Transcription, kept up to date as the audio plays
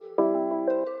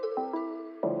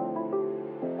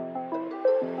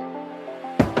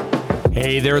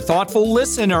Hey there, thoughtful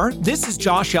listener. This is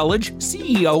Josh Elledge,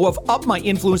 CEO of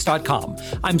UpMyInfluence.com.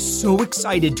 I'm so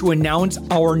excited to announce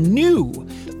our new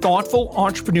Thoughtful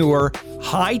Entrepreneur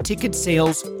high-ticket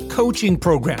sales coaching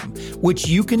program, which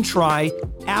you can try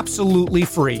absolutely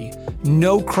free.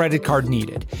 No credit card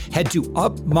needed. Head to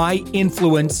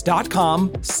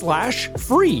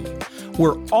UpMyInfluence.com/free.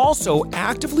 We're also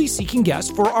actively seeking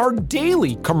guests for our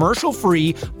daily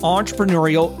commercial-free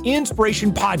entrepreneurial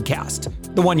inspiration podcast,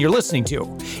 the one you're listening to.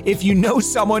 If you know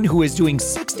someone who is doing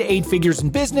 6 to 8 figures in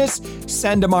business,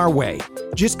 send them our way.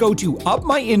 Just go to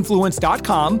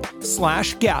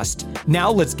UpMyInfluence.com/guest.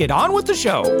 Now let's get on with the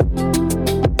show.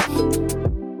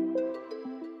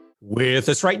 With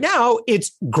us right now,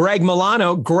 it's Greg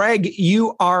Milano. Greg,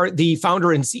 you are the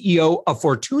founder and CEO of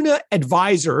Fortuna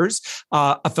Advisors,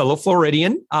 a fellow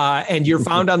Floridian, and you're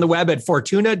found on the web at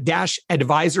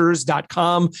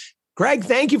fortuna-advisors.com. Greg,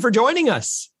 thank you for joining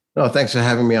us. Oh, thanks for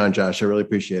having me on, Josh. I really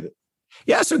appreciate it.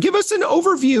 Yeah, so give us an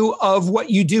overview of what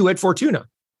you do at Fortuna.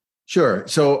 Sure.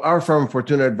 So our firm,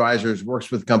 Fortuna Advisors, works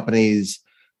with companies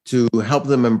to help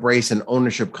them embrace an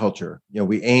ownership culture.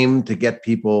 We aim to get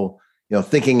people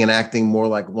thinking and acting more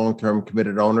like long-term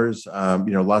committed owners.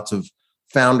 Lots of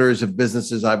founders of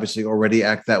businesses obviously already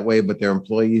act that way, but their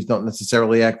employees don't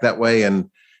necessarily act that way. And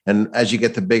as you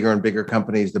get to bigger and bigger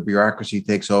companies, the bureaucracy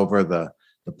takes over, the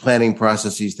planning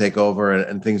processes take over,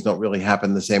 and things don't really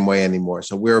happen the same way anymore.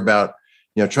 So we're about,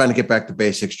 trying to get back to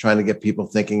basics, trying to get people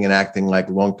thinking and acting like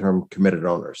long-term committed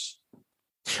owners.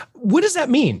 What does that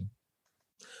mean?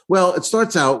 Well, it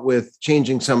starts out with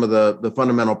changing some of the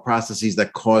fundamental processes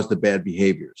that cause the bad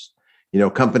behaviors.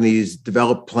 Companies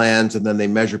develop plans and then they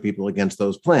measure people against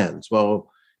those plans.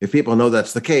 Well, if people know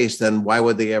that's the case, then why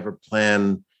would they ever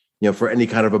plan, for any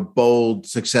kind of a bold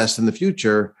success in the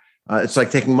future? It's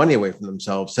like taking money away from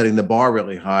themselves, setting the bar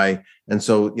really high. And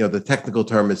so, the technical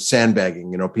term is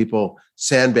sandbagging. People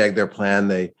sandbag their plan.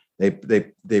 They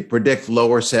predict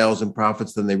lower sales and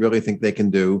profits than they really think they can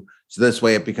do. So this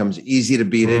way it becomes easy to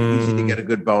beat it, easy to get a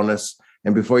good bonus.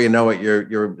 And before you know it,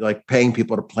 you're like paying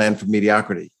people to plan for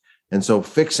mediocrity. And so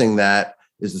fixing that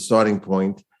is the starting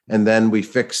point. And then we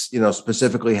fix,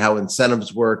 specifically how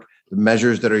incentives work, the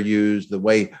measures that are used, the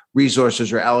way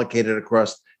resources are allocated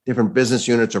across different business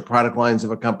units or product lines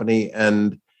of a company.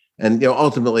 And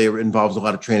ultimately it involves a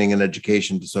lot of training and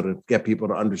education to sort of get people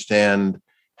to understand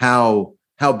how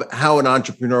an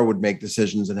entrepreneur would make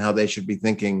decisions and how they should be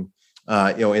thinking,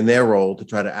 in their role to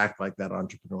try to act like that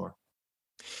entrepreneur.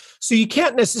 So you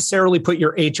can't necessarily put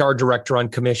your HR director on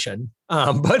commission,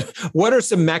 but what are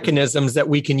some mechanisms that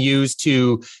we can use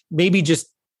to maybe just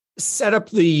set up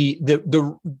the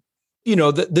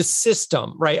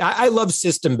system, right? I love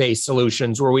system-based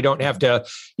solutions where we don't have to,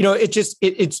 it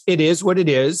is what it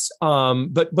is.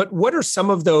 But what are some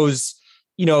of those,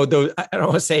 those, I don't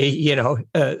want to say,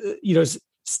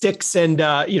 sticks and,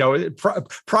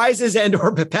 prizes and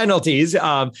or penalties.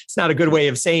 It's not a good way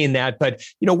of saying that, but,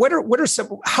 what are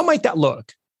some, how might that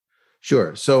look?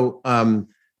 Sure. So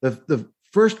the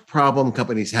first problem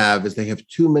companies have is they have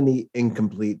too many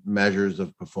incomplete measures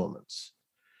of performance.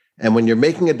 And when you're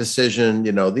making a decision,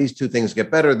 these two things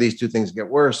get better, these two things get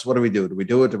worse. What do we do? Do we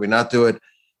do it? Do we not do it?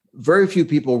 Very few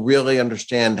people really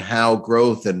understand how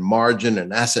growth and margin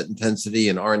and asset intensity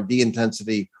and R&D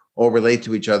intensity all relate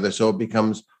to each other. So it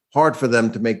becomes hard for them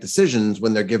to make decisions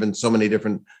when they're given so many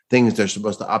different things they're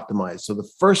supposed to optimize. So the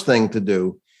first thing to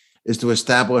do is to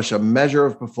establish a measure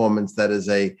of performance that is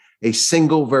a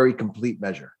single, very complete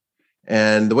measure.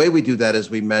 And the way we do that is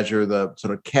we measure the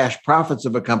sort of cash profits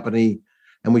of a company,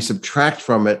 and we subtract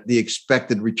from it the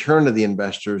expected return of the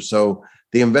investors. So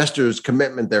the investor's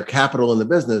commitment, their capital in the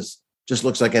business, just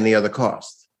looks like any other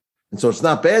cost. And so it's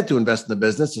not bad to invest in the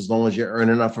business as long as you earn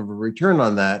enough of a return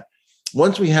on that.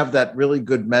 Once we have that really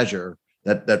good measure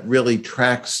that really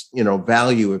tracks,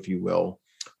 value, if you will,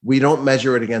 we don't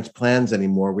measure it against plans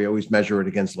anymore. We always measure it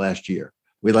against last year.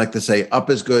 We like to say up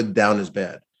is good, down is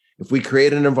bad. If we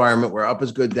create an environment where up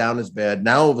is good, down is bad,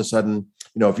 now all of a sudden,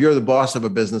 if you're the boss of a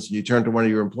business and you turn to one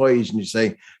of your employees and you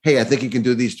say, hey, I think you can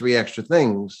do these 3 extra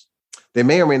things, they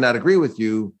may or may not agree with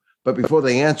you. But before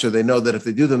they answer, they know that if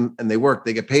they do them and they work,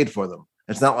 they get paid for them.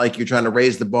 It's not like you're trying to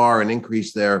raise the bar and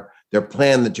increase their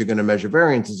plan that you're going to measure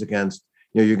variances against.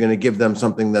 You're going to give them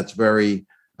something that's very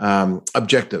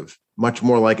objective, much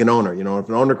more like an owner. If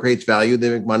an owner creates value, they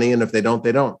make money, and if they don't,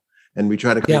 they don't. And we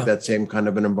try to create that same kind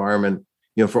of an environment,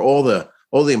 for all the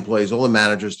employees, all the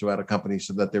managers throughout a company,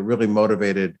 so that they're really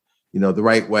motivated, the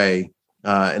right way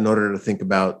in order to think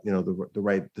about, the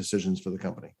right decisions for the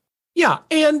company. Yeah,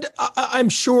 and I'm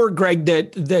sure, Greg,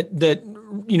 that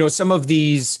some of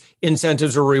these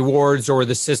incentives or rewards or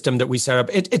the system that we set up,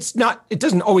 it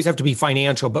doesn't always have to be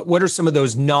financial, but what are some of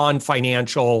those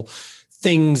non-financial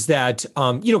things that,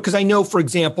 because I know, for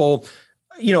example,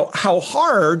 how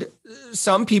hard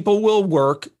some people will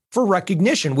work for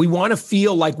recognition. We want to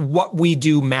feel like what we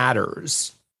do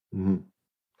matters. Mm-hmm.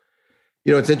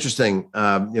 It's interesting.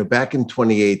 Back in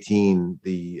 2018,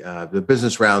 the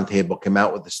Business Roundtable came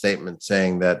out with a statement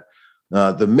saying that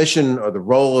the mission or the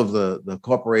role of the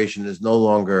corporation is no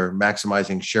longer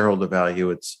maximizing shareholder value.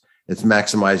 It's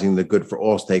maximizing the good for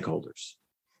all stakeholders.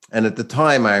 And at the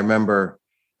time, I remember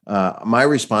my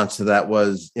response to that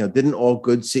was, didn't all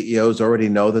good CEOs already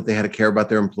know that they had to care about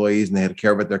their employees and they had to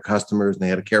care about their customers and they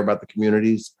had to care about the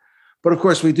communities? But of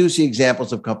course, we do see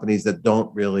examples of companies that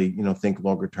don't really, think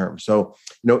longer term. So,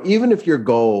 even if your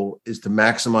goal is to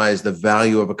maximize the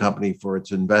value of a company for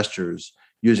its investors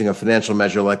using a financial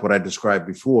measure like what I described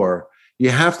before,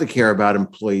 you have to care about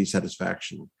employee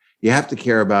satisfaction. You have to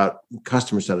care about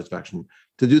customer satisfaction.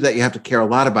 To do that, you have to care a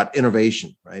lot about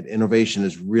innovation, right? Innovation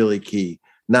is really key.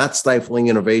 Not stifling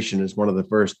innovation is one of the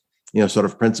first, sort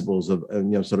of principles of,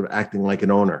 sort of acting like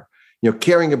an owner.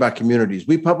 Caring about communities.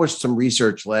 We published some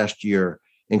research last year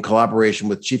in collaboration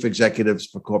with chief executives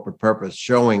for corporate purpose,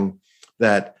 showing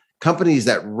that companies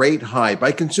that rate high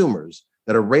by consumers,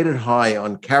 that are rated high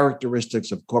on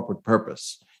characteristics of corporate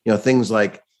purpose, things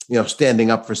like, standing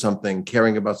up for something,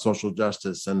 caring about social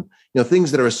justice, and,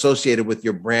 things that are associated with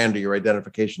your brand or your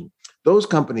identification. Those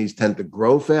companies tend to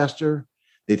grow faster.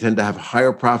 They tend to have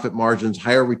higher profit margins,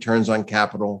 higher returns on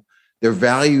capital. They're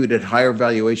valued at higher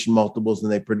valuation multiples,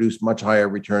 and they produce much higher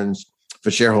returns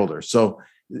for shareholders. So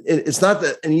it's not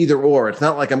an either or. It's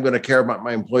not like I'm going to care about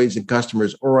my employees and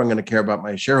customers or I'm going to care about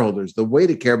my shareholders. The way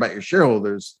to care about your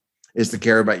shareholders is to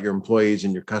care about your employees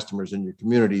and your customers and your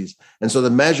communities. And so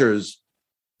the measures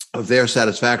of their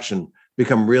satisfaction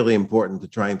become really important to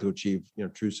trying to achieve,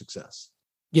 true success.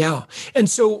 Yeah. And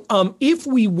so if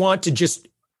we want to just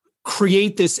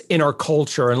create this in our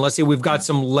culture, and let's say we've got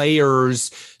some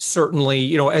layers,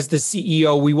 certainly, as the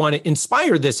CEO, we want to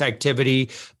inspire this activity,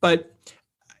 but,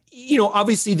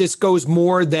 obviously this goes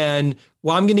more than,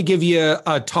 well, I'm going to give you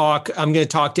a talk. I'm going to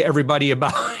talk to everybody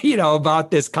about,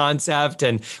 about this concept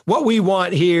and what we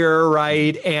want here.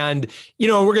 Right. And,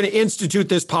 we're going to institute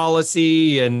this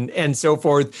policy and so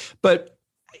forth. But,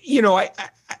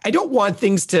 I don't want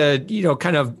things to,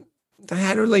 kind of,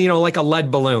 like a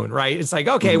lead balloon, right? It's like,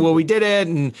 okay, well, we did it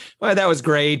and well, that was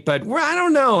great, but I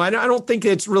don't know. I don't think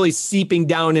it's really seeping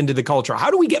down into the culture. How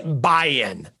do we get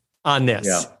buy-in on this?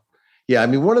 Yeah. I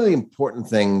mean, one of the important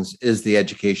things is the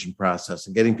education process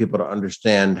and getting people to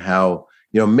understand how,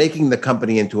 making the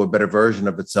company into a better version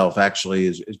of itself actually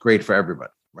is great for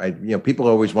everybody, right? People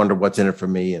always wonder what's in it for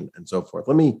me and so forth.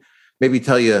 Let me maybe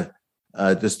tell you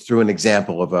just through an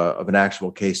example of an actual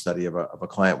case study of a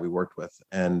client we worked with.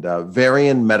 And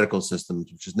Varian Medical Systems,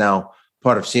 which is now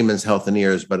part of Siemens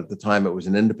Healthineers, but at the time it was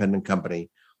an independent company,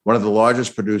 one of the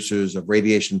largest producers of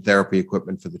radiation therapy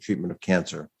equipment for the treatment of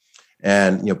cancer,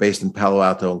 and based in Palo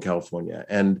Alto in California.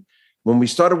 And when we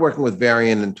started working with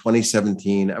Varian in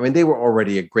 2017, I mean, they were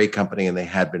already a great company and they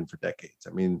had been for decades.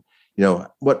 I mean,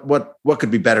 what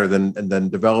could be better than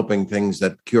developing things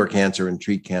that cure cancer and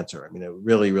treat cancer? I mean, a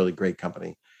really, really great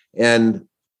company.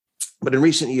 But in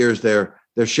recent years, their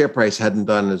share price hadn't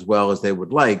done as well as they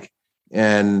would like.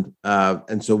 And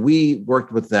so we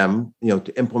worked with them,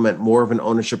 to implement more of an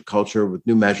ownership culture with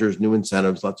new measures, new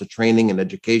incentives, lots of training and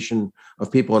education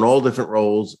of people in all different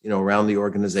roles, around the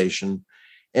organization.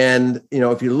 And,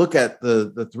 if you look at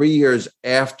the 3 years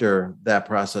after that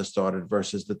process started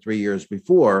versus the 3 years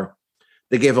before,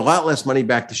 they gave a lot less money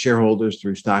back to shareholders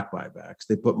through stock buybacks.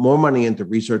 They put more money into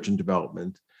research and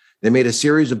development. They made a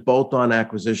series of bolt-on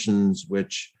acquisitions,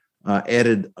 which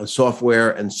added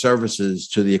software and services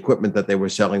to the equipment that they were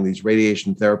selling, these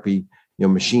radiation therapy,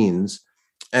 machines.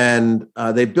 And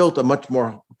they built a much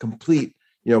more complete,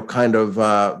 kind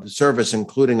of service,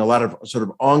 including a lot of sort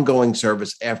of ongoing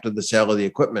service after the sale of the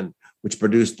equipment, which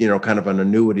produced, kind of an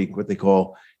annuity, what they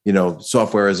call,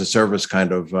 software as a service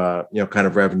kind of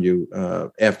revenue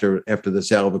after the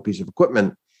sale of a piece of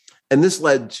equipment. And this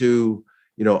led to,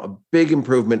 a big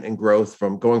improvement in growth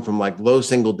from going from like low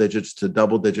single digits to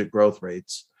double digit growth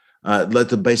rates. It led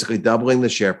to basically doubling the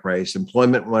share price.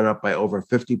 Employment went up by over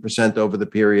 50% over the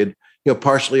period,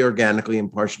 partially organically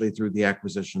and partially through the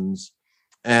acquisitions.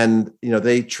 And,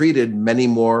 they treated many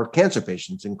more cancer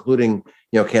patients, including,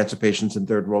 cancer patients in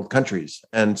third world countries.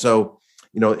 And so,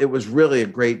 it was really a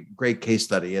great case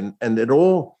study. And it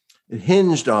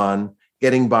hinged on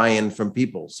getting buy-in from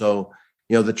people. So,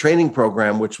 the training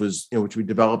program, which we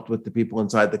developed with the people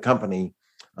inside the company,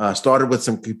 started with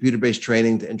some computer-based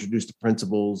training to introduce the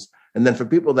principles. And then for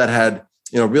people that had,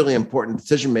 really important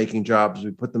decision-making jobs,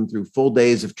 we put them through full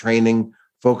days of training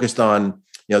focused on,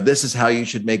 this is how you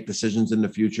should make decisions in the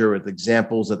future, with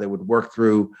examples that they would work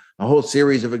through, a whole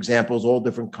series of examples, all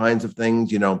different kinds of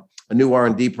things, a new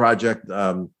R&D project,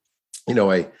 a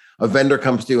vendor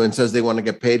comes to you and says they want to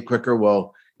get paid quicker.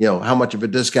 Well, how much of a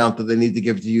discount do they need to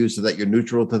give to you so that you're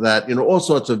neutral to that? All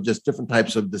sorts of just different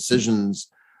types of decisions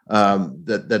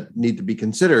that need to be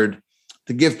considered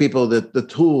to give people the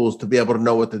tools to be able to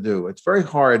know what to do. It's very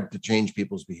hard to change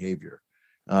people's behavior.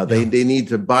 They need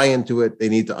to buy into it. They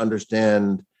need to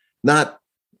understand not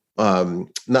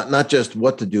just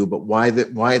what to do, but why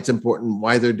it's important,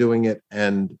 why they're doing it,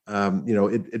 and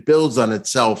it builds on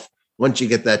itself once you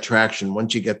get that traction.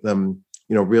 Once you get them,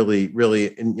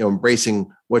 really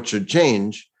embracing what should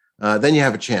change, then you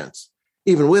have a chance.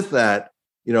 Even with that,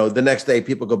 the next day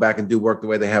people go back and do work the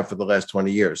way they have for the last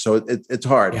 20 years. So it's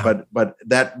hard, but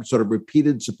that sort of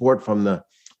repeated support from the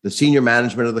senior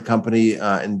management of the company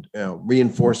and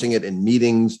reinforcing it in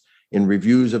meetings, in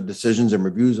reviews of decisions and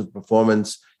reviews of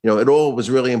performance, it all was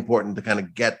really important to kind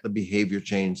of get the behavior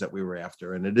change that we were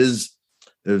after. And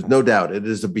there's no doubt, it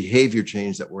is a behavior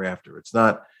change that we're after. It's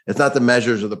not the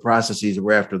measures or the processes that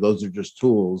we're after. Those are just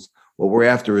tools. What we're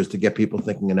after is to get people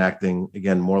thinking and acting,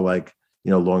 again, more like,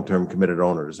 long-term committed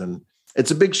owners. And it's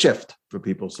a big shift for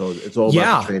people. So it's all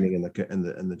about the training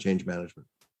and the change management.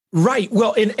 Right.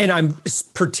 Well, and I'm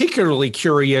particularly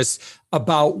curious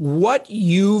about what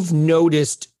you've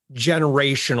noticed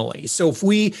generationally. So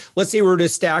let's say we were to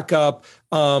stack up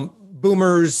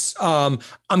boomers, I'm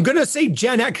going to say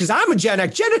Gen X, because I'm a Gen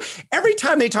X. Every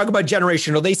time they talk about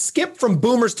generational, they skip from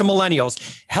boomers to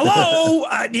millennials. Hello,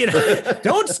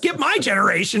 don't skip my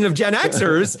generation of Gen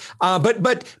Xers.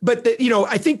 But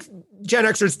I think Gen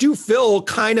Xers do fill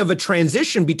kind of a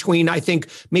transition between, I think,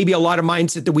 maybe a lot of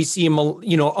mindset that we see,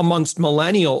 amongst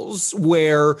millennials,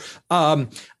 where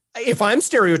if I'm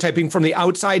stereotyping from the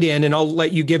outside in, and I'll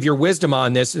let you give your wisdom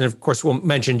on this, and of course we'll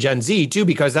mention Gen Z too,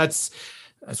 because that's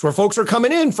where folks are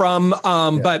coming in from.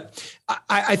 But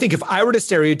I think if I were to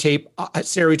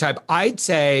stereotype, I'd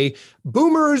say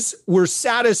boomers were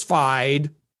satisfied.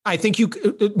 I think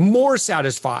more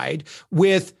satisfied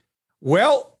with,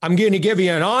 well, I'm going to give you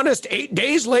an honest 8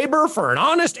 days labor for an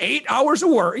honest 8 hours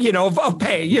of work, of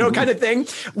pay, kind of thing.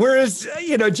 Whereas,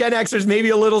 Gen Xers maybe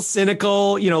a little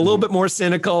cynical, a little bit more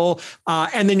cynical.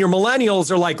 And then your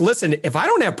millennials are like, listen, if I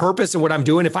don't have purpose in what I'm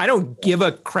doing, if I don't give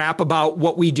a crap about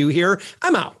what we do here,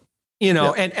 I'm out.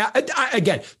 And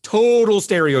again, total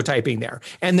stereotyping there.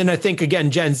 And then I think,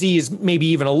 again, Gen Z is maybe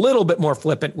even a little bit more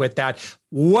flippant with that.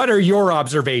 What are your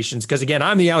observations? Because again,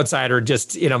 I'm the outsider,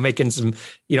 just, making some,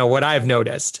 what I've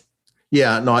noticed.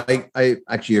 Yeah, no, I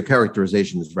actually, your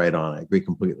characterization is right on. I agree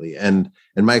completely. And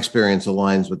my experience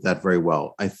aligns with that very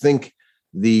well. I think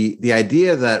the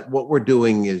idea that what we're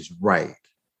doing is right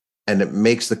and it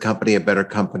makes the company a better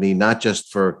company, not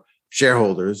just for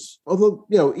shareholders, although,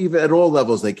 even at all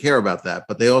levels, they care about that,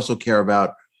 but they also care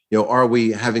about, are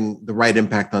we having the right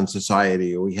impact on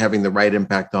society? Are we having the right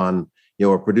impact on,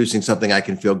 or producing something I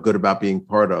can feel good about being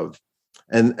part of?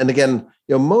 And again,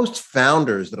 most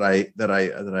founders that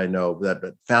I know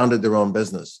that founded their own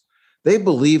business, they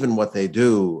believe in what they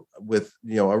do with,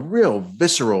 a real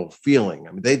visceral feeling.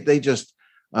 I mean, they just,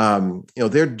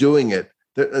 they're doing it.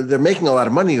 They're making a lot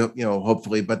of money,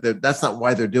 hopefully, but that's not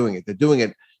why they're doing it. They're doing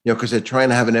it, because they're trying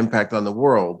to have an impact on the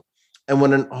world. And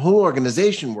when a whole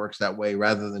organization works that way,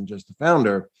 rather than just the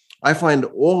founder, I find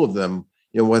all of them,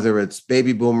 whether it's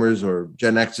baby boomers or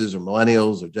Gen X's or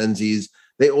millennials or Gen Z's,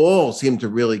 they all seem to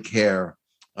really care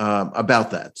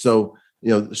about that. So,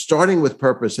 starting with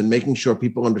purpose and making sure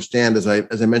people understand, as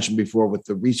I mentioned before, with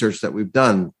the research that we've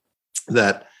done,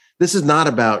 that this is not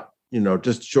about,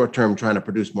 just short-term trying to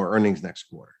produce more earnings next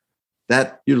quarter.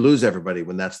 That you lose everybody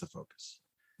when that's the focus.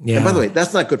 Yeah. And by the way,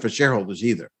 that's not good for shareholders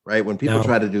either, right? When people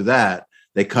try to do that,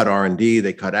 they cut R&D,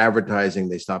 they cut advertising,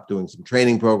 they stop doing some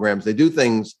training programs, they do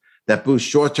things that boost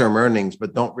short-term earnings,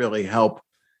 but don't really help,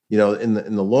 in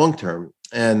the long term.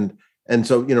 And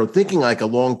so, thinking like a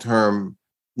long-term,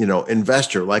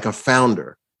 investor, like a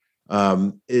founder,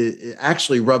 it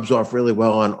actually rubs off really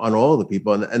well on all the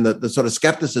people. And the sort of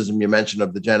skepticism you mentioned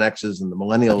of the Gen X's and the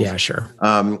millennials,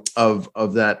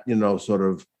 of that, sort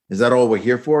of, is that all we're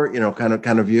here for?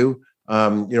 Kind of view.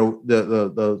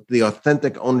 The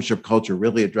authentic ownership culture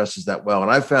really addresses that well,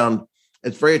 and I've found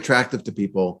it's very attractive to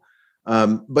people.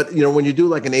 But when you do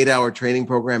like an 8-hour training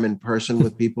program in person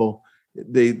with people,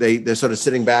 they're sort of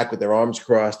sitting back with their arms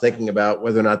crossed, thinking about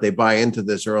whether or not they buy into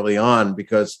this early on.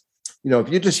 Because if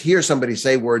you just hear somebody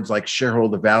say words like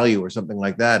shareholder value or something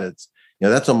like that, it's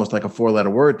That's almost like a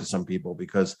 4-letter word to some people,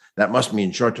 because that must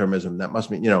mean short-termism. That must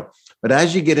mean, but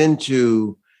as you get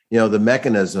into, the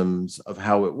mechanisms of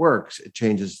how it works, it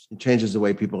changes the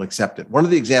way people accept it. One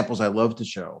of the examples I love to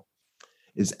show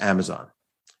is Amazon.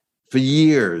 For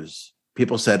years,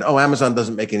 people said, "Oh, Amazon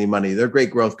doesn't make any money. They're a great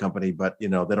growth company, but they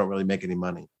don't really make any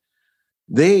money."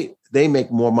 They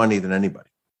make more money than anybody,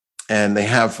 and they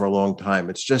have for a long time.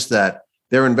 It's just that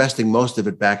they're investing most of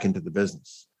it back into the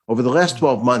business. Over the last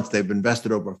 12 months, they've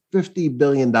invested over $50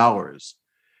 billion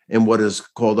in what is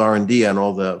called R&D on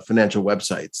all the financial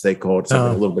websites. They call it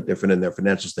something a little bit different in their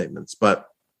financial statements, but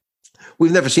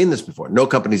we've never seen this before. No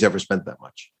company's ever spent that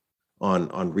much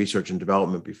on research and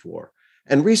development before.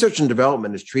 And research and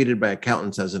development is treated by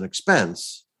accountants as an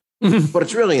expense, but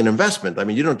it's really an investment. I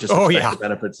mean, you don't just expect the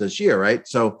benefits this year, right?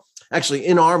 So actually,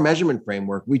 in our measurement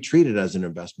framework, we treat it as an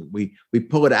investment. We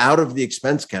pull it out of the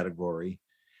expense category,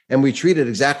 and we treat it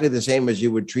exactly the same as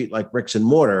you would treat like bricks and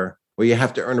mortar, where you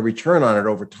have to earn a return on it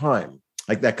over time.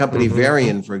 Like that company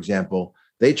Varian, for example,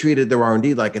 they treated their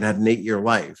R&D like it had an 8-year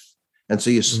life. And so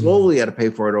you slowly had to pay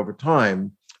for it over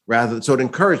time, so it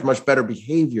encouraged much better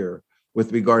behavior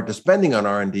with regard to spending on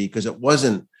R&D, because it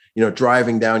wasn't,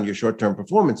 driving down your short-term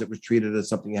performance. It was treated as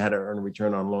something you had to earn a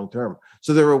return on long-term.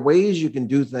 So there are ways you can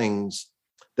do things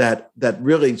that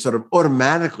really sort of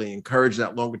automatically encourage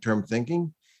that longer-term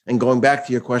thinking. And going back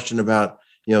to your question about,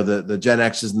 the Gen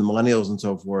X's and the millennials and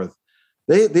so forth,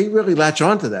 they really latch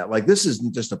onto that. Like, this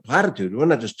isn't just a platitude. We're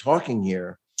not just talking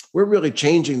here. We're really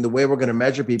changing the way we're going to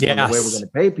measure people and the way we're going to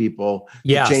pay people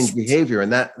to change behavior.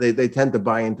 And that they tend to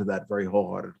buy into that very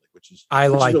wholeheartedly, which is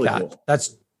really that. Cool.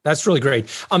 That's really great.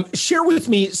 Share with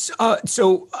me,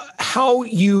 how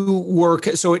you work.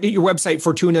 So at your website,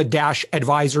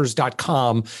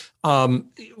 fortuna-advisors.com,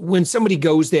 when somebody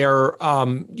goes there,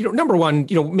 number one,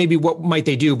 maybe what might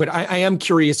they do? But I am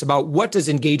curious about, what does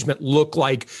engagement look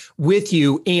like with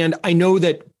you? And I know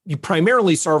that you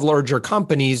primarily serve larger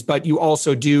companies, but you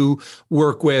also do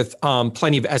work with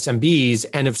plenty of SMBs.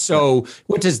 And if so,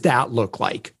 what does that look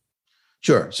like?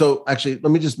 Sure. So actually,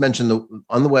 let me just mention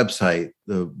on the website,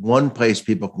 the one place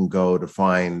people can go to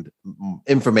find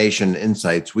information,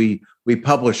 insights. We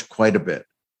publish quite a bit.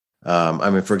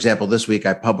 For example, this week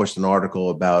I published an article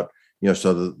about,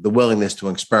 the willingness to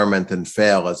experiment and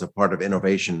fail as a part of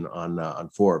innovation on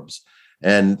Forbes.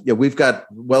 And we've got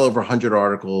well over 100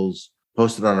 articles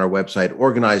posted on our website,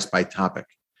 organized by topic.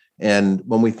 And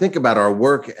when we think about our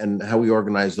work and how we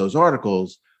organize those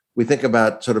articles, we think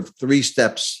about sort of 3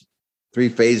 steps, 3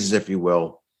 phases, if you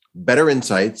will. Better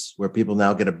insights, where people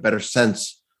now get a better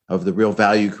sense of the real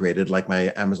value created, like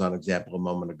my Amazon example a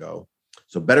moment ago.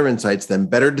 So better insights, then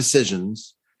better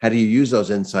decisions. How do you use those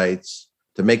insights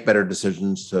to make better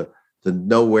decisions, to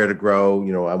know where to grow?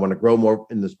 I want to grow more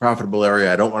in this profitable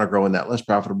area. I don't want to grow in that less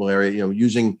profitable area.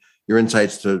 Using your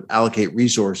insights to allocate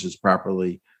resources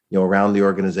properly, around the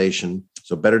organization.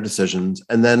 So better decisions,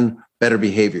 and then better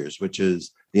behaviors, which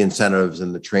is the incentives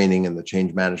and the training and the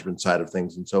change management side of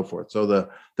things and so forth. So the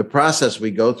process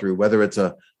we go through, whether it's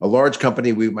a large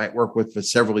company we might work with for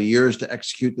several years to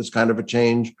execute this kind of a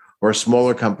change, or a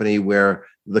smaller company where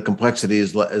the complexity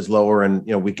is lower and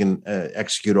we can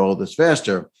execute all of this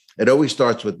faster, it always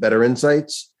starts with better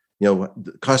insights,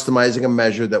 customizing a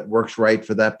measure that works right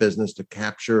for that business to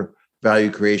capture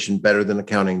value creation better than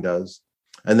accounting does.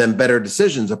 And then better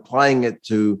decisions, applying it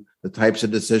to the types of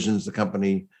decisions the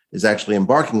company is actually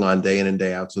embarking on day in and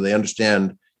day out, so they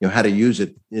understand how to use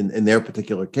it in their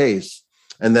particular case.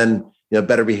 And then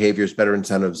better behaviors, better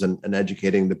incentives, and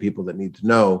educating the people that need to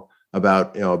know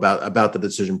about the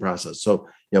decision process. So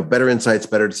better insights,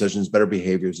 better decisions, better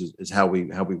behaviors is how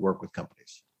we work with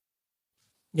companies.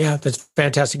 Yeah, that's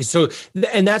fantastic. So,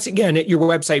 and that's again at your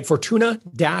website,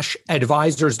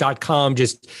 fortuna-advisors.com.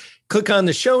 Just click on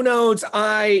the show notes.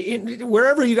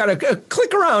 Wherever you got to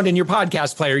click around in your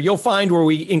podcast player, you'll find where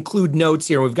we include notes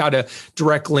here. We've got a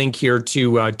direct link here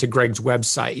to Greg's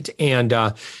website. And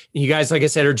you guys, like I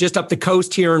said, are just up the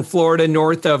coast here in Florida,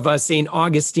 north of St.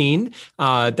 Augustine.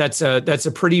 That's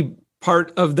a pretty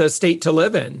part of the state to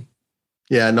live in.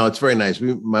 Yeah, no, it's very nice.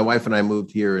 My wife and I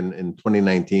moved here in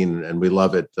 2019, and we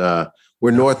love it.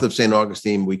 We're north of St.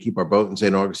 Augustine. We keep our boat in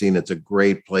St. Augustine. It's a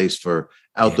great place for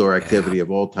outdoor activity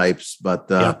of all types. But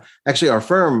actually, our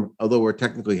firm, although we're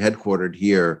technically headquartered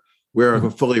here, we're a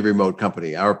fully remote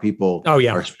company. Our people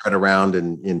are spread around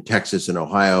in Texas and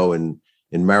Ohio and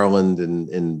in Maryland and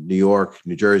in New York,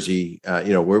 New Jersey.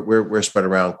 We're spread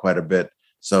around quite a bit.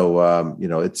 So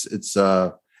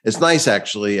it's nice,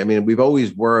 actually. I mean, we've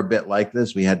always were a bit like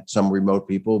this. We had some remote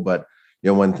people, but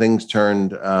when things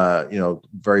turned,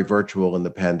 very virtual in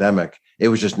the pandemic, it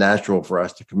was just natural for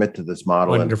us to commit to this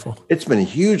model. Wonderful. And it's been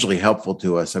hugely helpful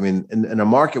to us. I mean, in a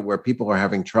market where people are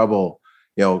having trouble,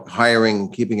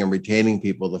 hiring, keeping and retaining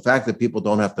people, the fact that people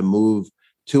don't have to move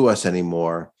to us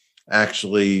anymore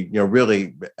actually,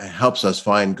 really helps us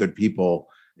find good people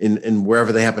in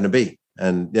wherever they happen to be.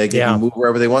 And they can move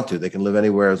wherever they want to. They can live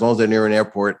anywhere as long as they're near an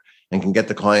airport and can get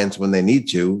the clients when they need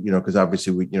to, because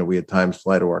obviously we at times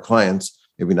fly to our clients,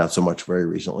 maybe not so much very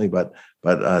recently, but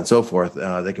and so forth.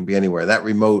 They can be anywhere. That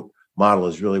remote model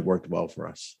has really worked well for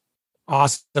us.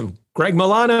 Awesome. Greg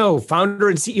Milano, founder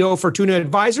and CEO of Fortuna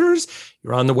Advisors.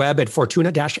 You're on the web at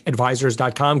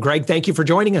fortuna-advisors.com. Greg, thank you for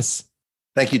joining us.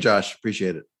 Thank you, Josh.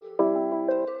 Appreciate it.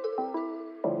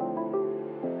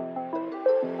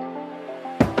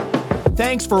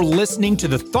 Thanks for listening to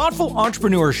the Thoughtful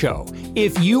Entrepreneur Show.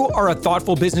 If you are a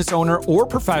thoughtful business owner or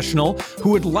professional who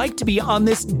would like to be on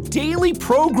this daily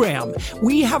program,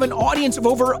 we have an audience of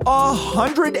over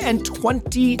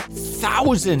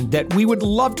 120,000 that we would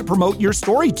love to promote your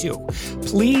story to.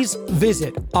 Please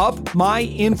visit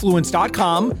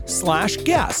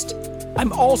upmyinfluence.com/guest.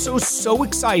 I'm also so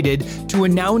excited to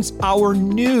announce our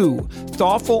new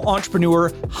Thoughtful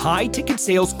Entrepreneur high-ticket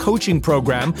sales coaching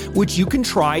program, which you can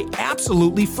try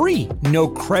absolutely free. No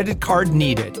credit card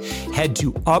needed. Head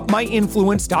to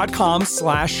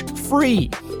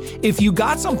upmyinfluence.com/free. If you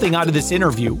got something out of this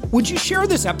interview, would you share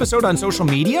this episode on social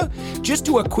media? Just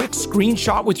do a quick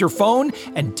screenshot with your phone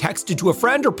and text it to a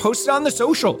friend or post it on the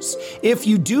socials. If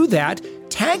you do that,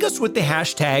 tag us with the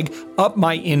hashtag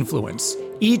UpMyInfluence.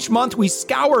 Each month, we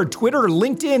scour Twitter,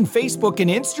 LinkedIn, Facebook, and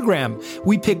Instagram.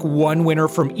 We pick one winner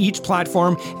from each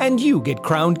platform, and you get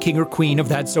crowned king or queen of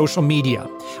that social media.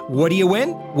 What do you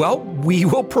win? Well, we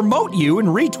will promote you and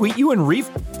retweet you and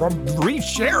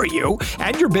reshare you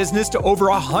and your business to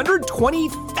over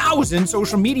 120,000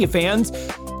 social media fans,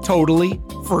 totally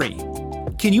free.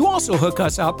 Can you also hook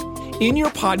us up in your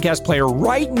podcast player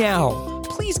right now?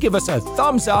 Please give us a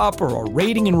thumbs up or a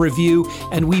rating and review,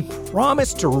 and we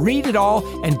promise to read it all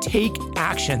and take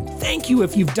action. Thank you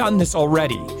if you've done this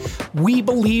already. We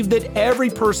believe that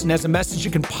every person has a message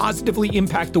that can positively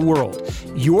impact the world.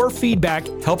 Your feedback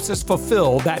helps us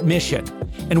fulfill that mission.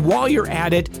 And while you're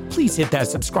at it, please hit that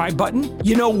subscribe button.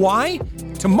 You know why?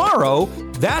 Tomorrow,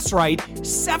 that's right,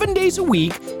 7 days a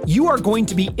week, you are going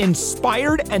to be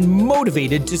inspired and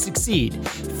motivated to succeed.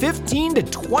 15 to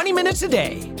 20 minutes a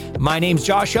day. My name's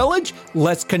Josh Elledge.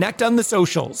 Let's connect on the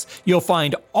socials. You'll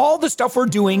find all the stuff we're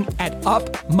doing at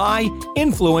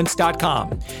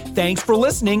upmyinfluence.com. Thanks for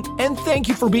listening, and thank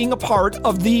you for being a part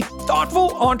of the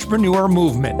Thoughtful Entrepreneur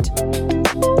Movement.